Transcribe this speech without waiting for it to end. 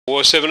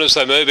4-7 as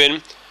they move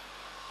in.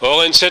 All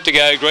in, set to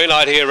go. Green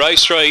light here,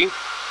 race 3.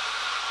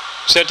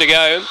 Set to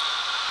go.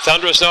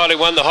 Thunderous Night, who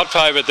won the hot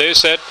favourite there,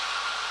 set.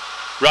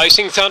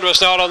 Racing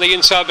Thunderous Night on the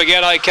inside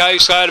began okay.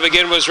 Slow to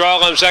begin was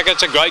Roland Zack.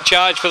 It's a great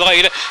charge for the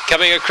lead.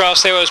 Coming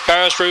across there was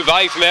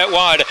Paris-Roubaix from out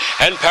wide.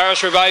 And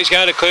Paris-Roubaix is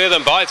going to clear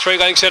them by 3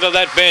 lengths out of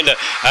that bend.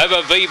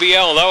 Over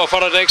VBL. They were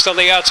followed next on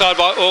the outside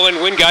by All in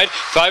Wingate.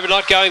 Favourite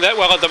not going that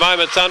well at the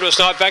moment. Thunderous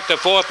Night back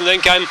to 4th, and then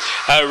came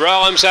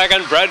Roland Zack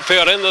and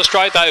Bradfield in the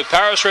straight though.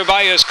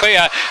 Paris-Roubaix is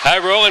clear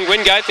over All in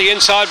Wingate the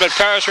inside, but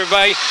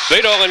Paris-Roubaix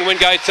beat All in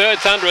Wingate. 3rd,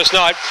 Thunderous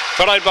Night,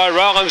 followed by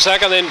Roland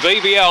Zack and then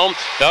VBL.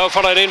 They were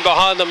followed in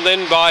behind them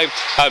then by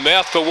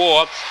Mouth for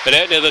War, and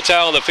out near the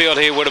tail of the field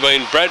here would have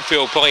been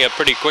Bradfield pulling up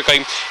pretty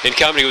quickly in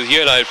company with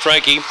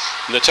Frankie,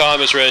 and the time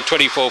is around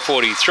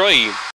 24:43.